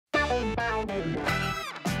Hey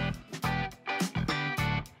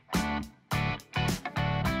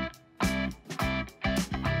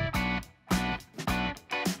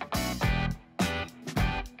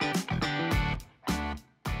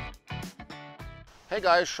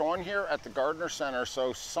guys, Sean here at the Gardener Center.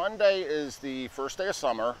 So Sunday is the first day of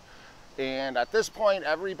summer, and at this point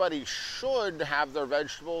everybody should have their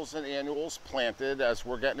vegetables and annuals planted as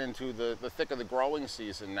we're getting into the thick of the growing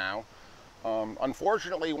season now.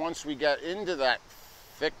 Unfortunately, once we get into that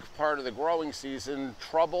thick part of the growing season,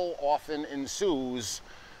 trouble often ensues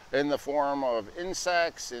in the form of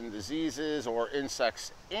insects and diseases, or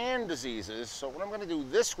insects and diseases. So what I'm going to do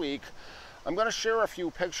this week, I'm going to share a few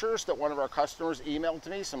pictures that one of our customers emailed to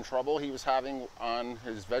me, some trouble he was having on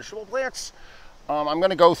his vegetable plants. I'm going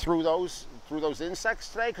to go through those insects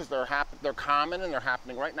today because they're common and they're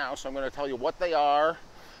happening right now. So I'm going to tell you what they are,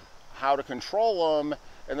 how to control them,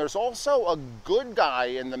 and there's also a good guy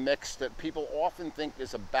in the mix that people often think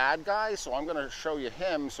is a bad guy. So I'm going to show you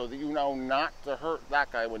him so that you know not to hurt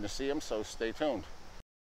that guy when you see him. So stay tuned.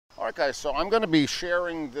 All right, guys, so I'm going to be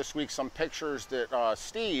sharing this week some pictures that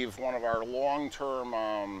Steve, one of our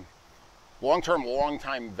long-time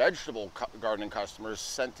vegetable gardening customers,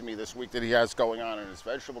 sent to me this week that he has going on in his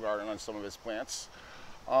vegetable garden on some of his plants.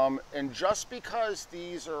 And just because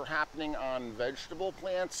these are happening on vegetable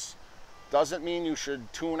plants doesn't mean you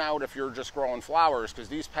should tune out if you're just growing flowers, because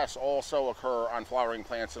these pests also occur on flowering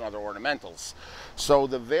plants and other ornamentals. So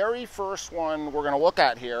the very first one we're going to look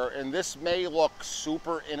at here, and this may look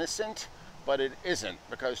super innocent, but it isn't,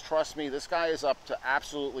 because trust me, this guy is up to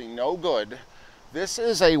absolutely no good. This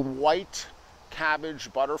is a white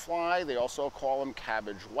cabbage butterfly. They also call them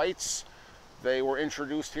cabbage whites. They were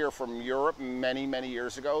introduced here from Europe many, many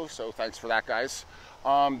years ago, so thanks for that, guys.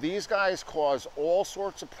 These guys cause all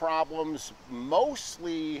sorts of problems,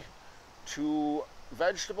 mostly to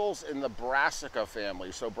vegetables in the brassica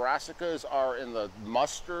family. So brassicas are in the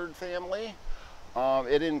mustard family.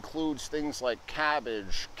 It includes things like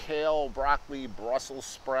cabbage, kale, broccoli, Brussels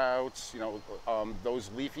sprouts,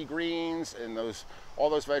 those leafy greens and all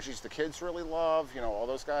those veggies the kids really love, all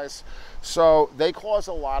those guys. So they cause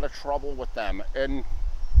a lot of trouble with them. And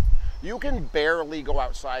you can barely go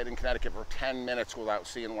outside in Connecticut for 10 minutes without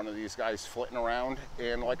seeing one of these guys flitting around.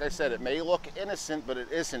 And like I said, it may look innocent, but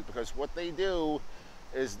it isn't, because what they do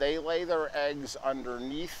is they lay their eggs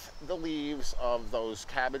underneath the leaves of those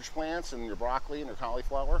cabbage plants and your broccoli and your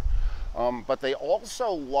cauliflower. But they also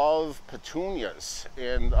love petunias,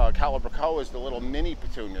 and calibrachoa is the little mini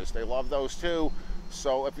petunias. They love those too.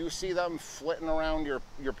 So if you see them flitting around your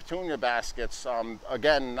petunia baskets,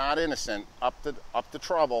 again, not innocent, up to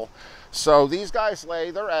trouble. So these guys lay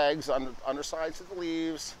their eggs on undersides of the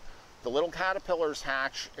leaves. The little caterpillars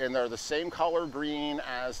hatch, and they're the same color green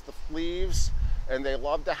as the leaves, and they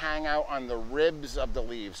love to hang out on the ribs of the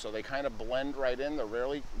leaves. So they kind of blend right in. They're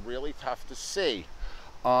really, really tough to see.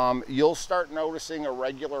 You'll start noticing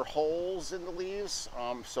irregular holes in the leaves.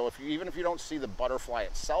 So even if you don't see the butterfly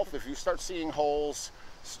itself, if you start seeing holes,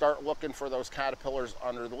 start looking for those caterpillars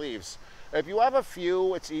under the leaves. If you have a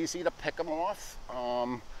few, it's easy to pick them off.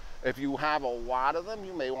 If you have a lot of them,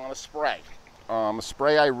 you may want to spray. A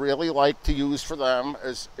spray I really like to use for them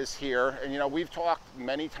is here. And we've talked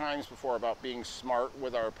many times before about being smart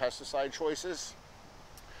with our pesticide choices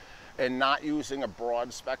and not using a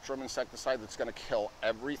broad spectrum insecticide that's going to kill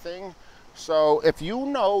everything. So if you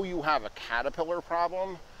know you have a caterpillar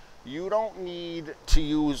problem, you don't need to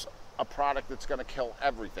use a product that's going to kill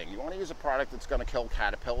everything. You want to use a product that's going to kill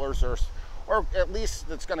caterpillars, or at least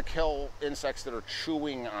that's going to kill insects that are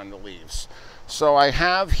chewing on the leaves. So I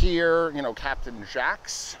have here, Captain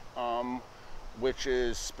Jack's, which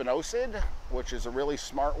is spinoside, which is a really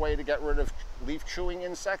smart way to get rid of leaf chewing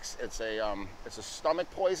insects. It's a stomach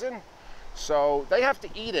poison, so they have to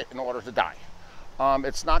eat it in order to die.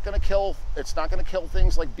 It's not going to kill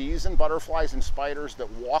things like bees and butterflies and spiders that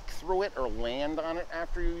walk through it or land on it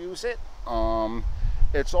after you use it.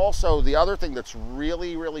 It's also the other thing that's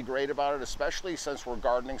really, really great about it, especially since we're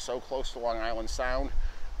gardening so close to Long Island Sound,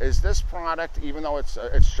 is this product, even though it's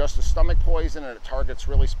just a stomach poison and it targets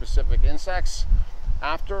really specific insects,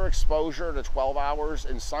 after exposure to 12 hours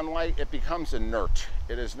in sunlight, it becomes inert.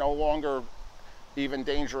 It is no longer even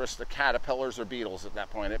dangerous to caterpillars or beetles at that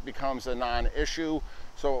point. It becomes a non-issue.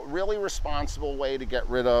 So really responsible way to get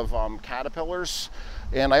rid of caterpillars.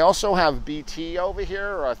 And I also have BT over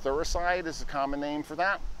here. Thuricide is a common name for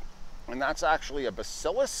that. And that's actually a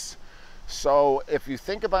bacillus. So if you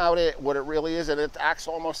think about it, what it really is, and it acts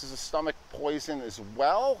almost as a stomach poison as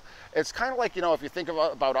well. It's kind of like, you know, if you think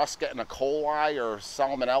about us getting a coli or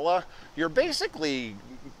salmonella, you're basically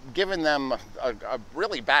giving them a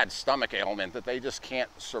really bad stomach ailment that they just can't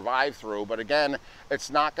survive through. But again, it's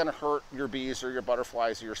not going to hurt your bees or your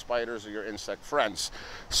butterflies or your spiders or your insect friends.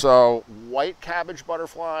 So white cabbage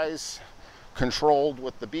butterflies controlled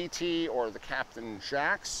with the BT or the Captain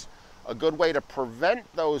Jacks. A good way to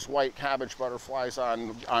prevent those white cabbage butterflies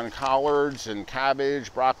on collards and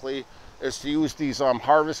cabbage, broccoli, is to use these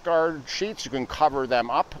harvest guard sheets. You can cover them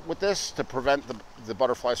up with this to prevent the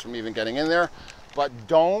butterflies from even getting in there. But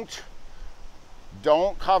don't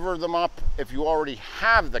cover them up if you already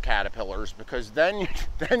have the caterpillars, because then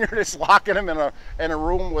you're just locking them in a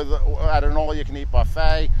room with at an all-you-can-eat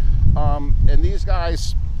buffet. And these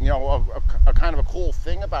guys, you know, a kind of a cool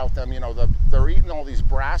thing about them, you know, they're eating all these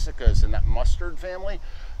brassicas in that mustard family.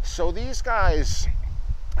 So these guys,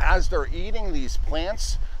 as they're eating these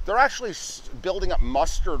plants, they're actually building up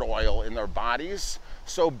mustard oil in their bodies,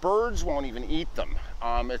 so birds won't even eat them.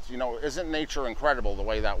 It's, you know, isn't nature incredible the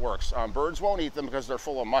way that works? Birds won't eat them because they're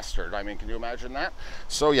full of mustard. I mean, can you imagine that?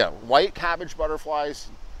 So yeah, white cabbage butterflies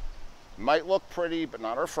might look pretty, but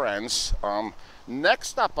not our friends.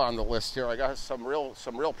 Next up on the list here, I got some real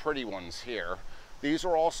pretty ones here. These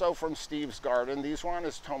are also from Steve's garden. These are on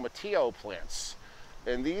his tomatillo plants.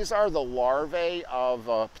 And these are the larvae of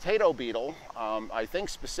a potato beetle. I think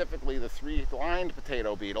specifically the three-lined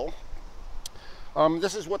potato beetle.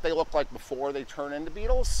 This is what they look like before they turn into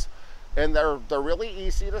beetles. And they're really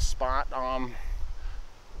easy to spot.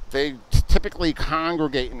 They typically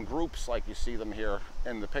congregate in groups like you see them here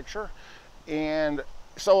in the picture. And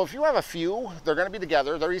so if you have a few, they're going to be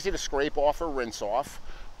together. They're easy to scrape off or rinse off.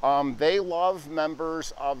 They love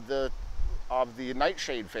members of the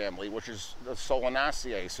nightshade family, which is the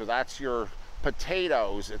Solanaceae. So that's your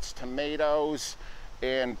potatoes, it's tomatoes,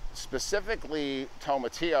 and specifically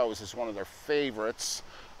tomatillos is one of their favorites.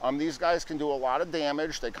 These guys can do a lot of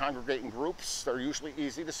damage. They congregate in groups. They're usually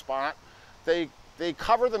easy to spot. They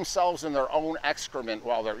cover themselves in their own excrement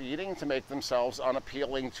while they're eating to make themselves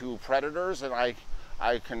unappealing to predators, and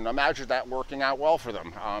I can imagine that working out well for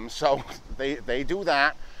them. So they do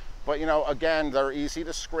that. But, you know, again, they're easy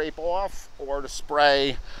to scrape off or to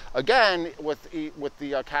spray. Again, with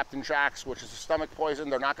the Captain Jacks, which is a stomach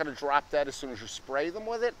poison, they're not going to drop dead as soon as you spray them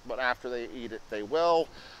with it, but after they eat it, they will.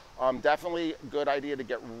 Definitely a good idea to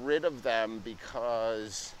get rid of them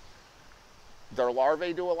because their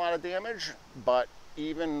larvae do a lot of damage, but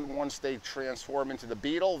even once they transform into the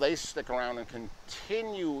beetle, they stick around and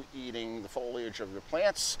continue eating the foliage of your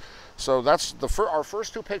plants. So that's our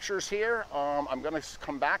first two pictures here. I'm going to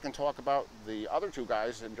come back and talk about the other two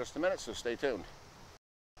guys in just a minute, so stay tuned.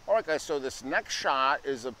 All right, guys, so this next shot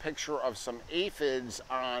is a picture of some aphids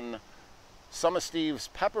on some of Steve's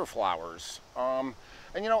pepper flowers.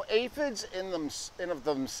 And you know, aphids in of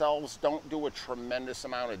themselves don't do a tremendous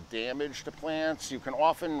amount of damage to plants. You can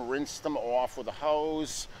often rinse them off with a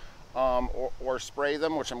hose or spray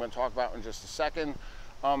them, which I'm going to talk about in just a second.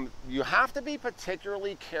 You have to be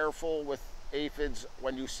particularly careful with aphids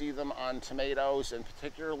when you see them on tomatoes and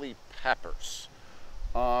particularly peppers.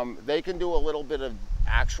 They can do a little bit of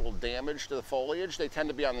actual damage to the foliage. They tend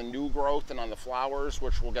to be on the new growth and on the flowers,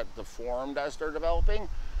 which will get deformed as they're developing.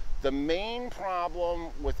 The main problem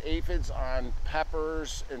with aphids on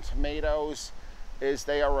peppers and tomatoes is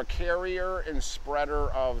they are a carrier and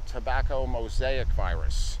spreader of tobacco mosaic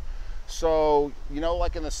virus. So, you know,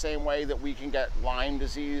 like in the same way that we can get Lyme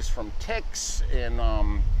disease from ticks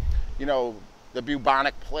and, you know, the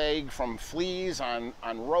bubonic plague from fleas on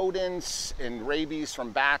rodents and rabies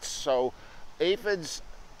from bats. So aphids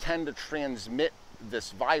tend to transmit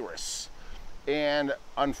this virus. And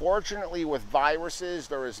unfortunately with viruses,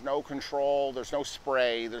 there is no control, there's no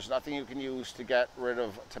spray, there's nothing you can use to get rid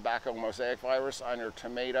of tobacco mosaic virus on your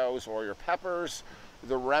tomatoes or your peppers.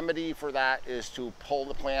 The remedy for that is to pull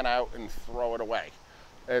the plant out and throw it away.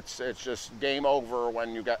 It's just game over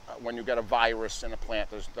when you get a virus in a plant.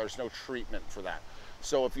 There's no treatment for that.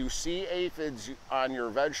 So if you see aphids on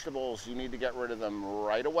your vegetables, you need to get rid of them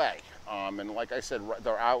right away. And like I said,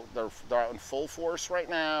 they're out in full force right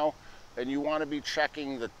now. And you want to be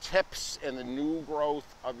checking the tips and the new growth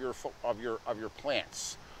of your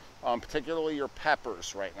plants, particularly your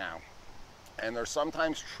peppers right now. And they're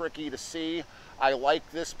sometimes tricky to see. I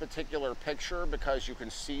like this particular picture because you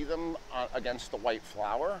can see them against the white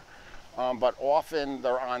flower, but often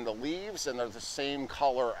they're on the leaves and they're the same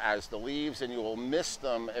color as the leaves, and you will miss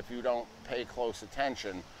them if you don't pay close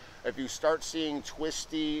attention. If you start seeing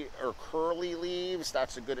twisty or curly leaves,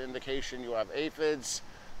 that's a good indication you have aphids.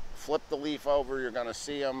 flip the leaf over, you're going to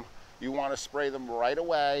see them. You want to spray them right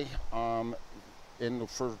away.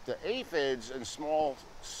 For the aphids and small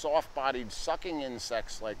soft-bodied sucking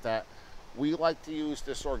insects like that, we like to use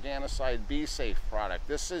this Organocide Bee Safe product.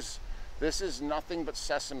 This is nothing but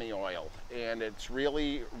sesame oil, and it's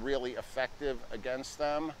really, really effective against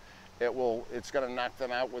them. It's going to knock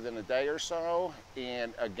them out within a day or so,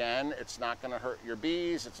 and again, it's not going to hurt your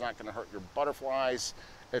bees, it's not going to hurt your butterflies,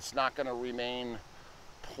 it's not going to remain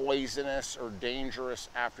poisonous or dangerous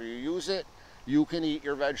after you use it. You can eat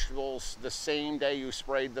your vegetables the same day you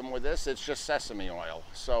sprayed them with this. It's just sesame oil.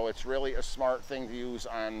 So it's really a smart thing to use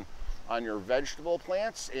on your vegetable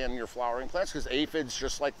plants and your flowering plants, because aphids,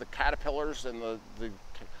 just like the caterpillars and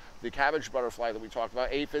the cabbage butterfly that we talked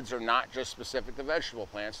about, aphids are not just specific to vegetable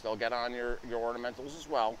plants. They'll get on your ornamentals as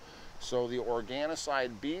well. So the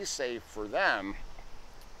Organocide Bee Safe for them.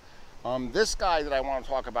 This guy that I want to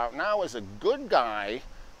talk about now is a good guy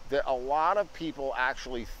that a lot of people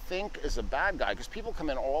actually think is a bad guy, because people come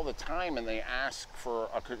in all the time and they ask for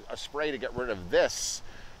a spray to get rid of this,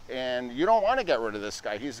 and you don't want to get rid of this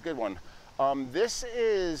guy. He's a good one. This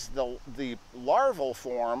is the larval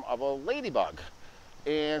form of a ladybug.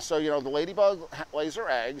 And so, you know, the ladybug lays her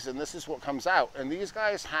eggs, and this is what comes out. And these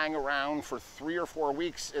guys hang around for 3 or 4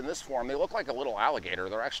 weeks in this form. They look like a little alligator.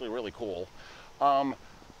 They're actually really cool.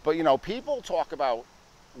 But, you know, people talk about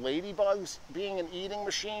ladybugs being an eating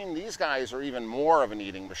machine. These guys are even more of an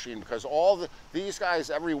eating machine, because these guys,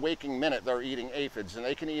 every waking minute, they're eating aphids, and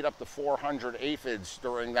they can eat up to 400 aphids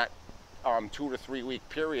during that 2 to 3 week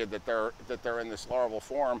period that they're in this larval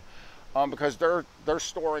form, because they're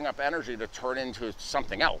storing up energy to turn into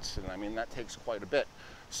something else, and I mean that takes quite a bit.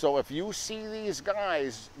 So if you see these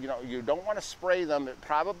guys, you know, you don't want to spray them. It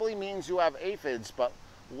probably means you have aphids, but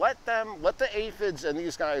let the aphids and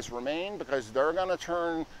these guys remain, because they're going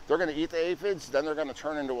to eat the aphids, then they're going to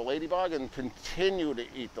turn into a ladybug and continue to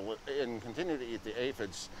eat the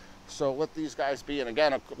aphids. So let these guys be, and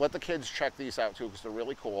again, let the kids check these out too, because they're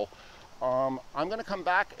really cool. I'm going to come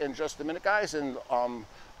back in just a minute, guys, and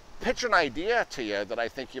pitch an idea to you that I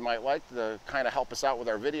think you might like to kind of help us out with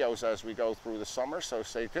our videos as we go through the summer, so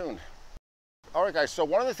stay tuned. All right, guys, so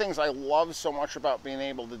one of the things I love so much about being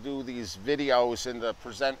able to do these videos and to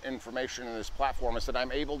present information in this platform is that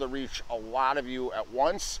I'm able to reach a lot of you at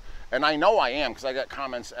once. And I know I am, because I get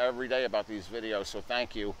comments every day about these videos, so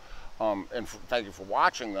thank you. Thank you for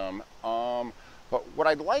watching them. But what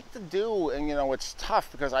I'd like to do, and you know, it's tough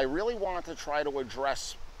because I really want to try to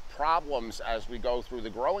address problems as we go through the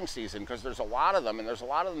growing season, because there's a lot of them, and there's a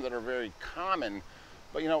lot of them that are very common.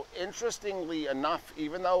 But you know, interestingly enough,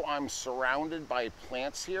 even though I'm surrounded by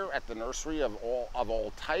plants here at the nursery of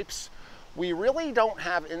all types, we really don't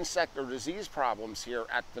have insect or disease problems here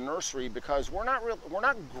at the nursery, because we're not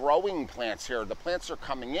growing plants here. The plants are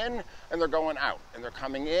coming in and they're going out, and they're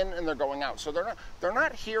coming in and they're going out. So they're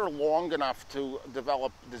not here long enough to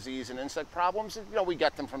develop disease and insect problems. You know, we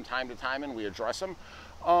get them from time to time and we address them.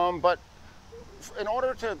 But in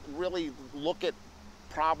order to really look at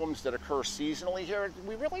problems that occur seasonally here,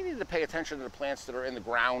 we really need to pay attention to the plants that are in the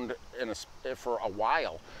ground for a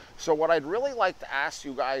while. So what I'd really like to ask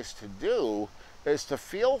you guys to do is to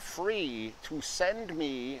feel free to send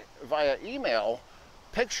me via email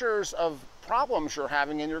pictures of problems you're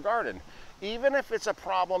having in your garden. Even if it's a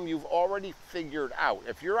problem you've already figured out.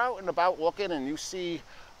 If you're out and about looking and you see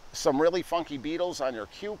some really funky beetles on your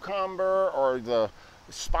cucumber, or the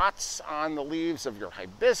spots on the leaves of your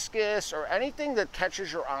hibiscus, or anything that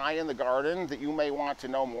catches your eye in the garden that you may want to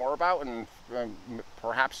know more about and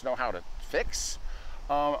perhaps know how to fix,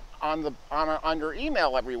 on your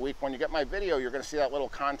email every week when you get my video, you're going to see that little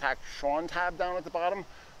Contact Sean tab down at the bottom.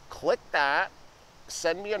 Click that,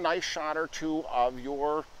 send me a nice shot or two of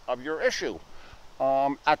your issue.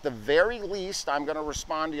 At the very least, I'm going to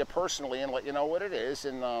respond to you personally and let you know what it is,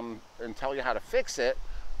 and tell you how to fix it.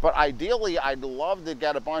 But ideally, I'd love to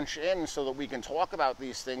get a bunch in so that we can talk about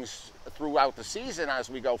these things throughout the season as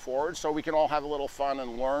we go forward, so we can all have a little fun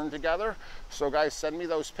and learn together. So guys, send me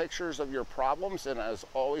those pictures of your problems, and as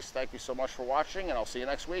always, thank you so much for watching, and I'll see you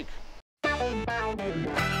next week.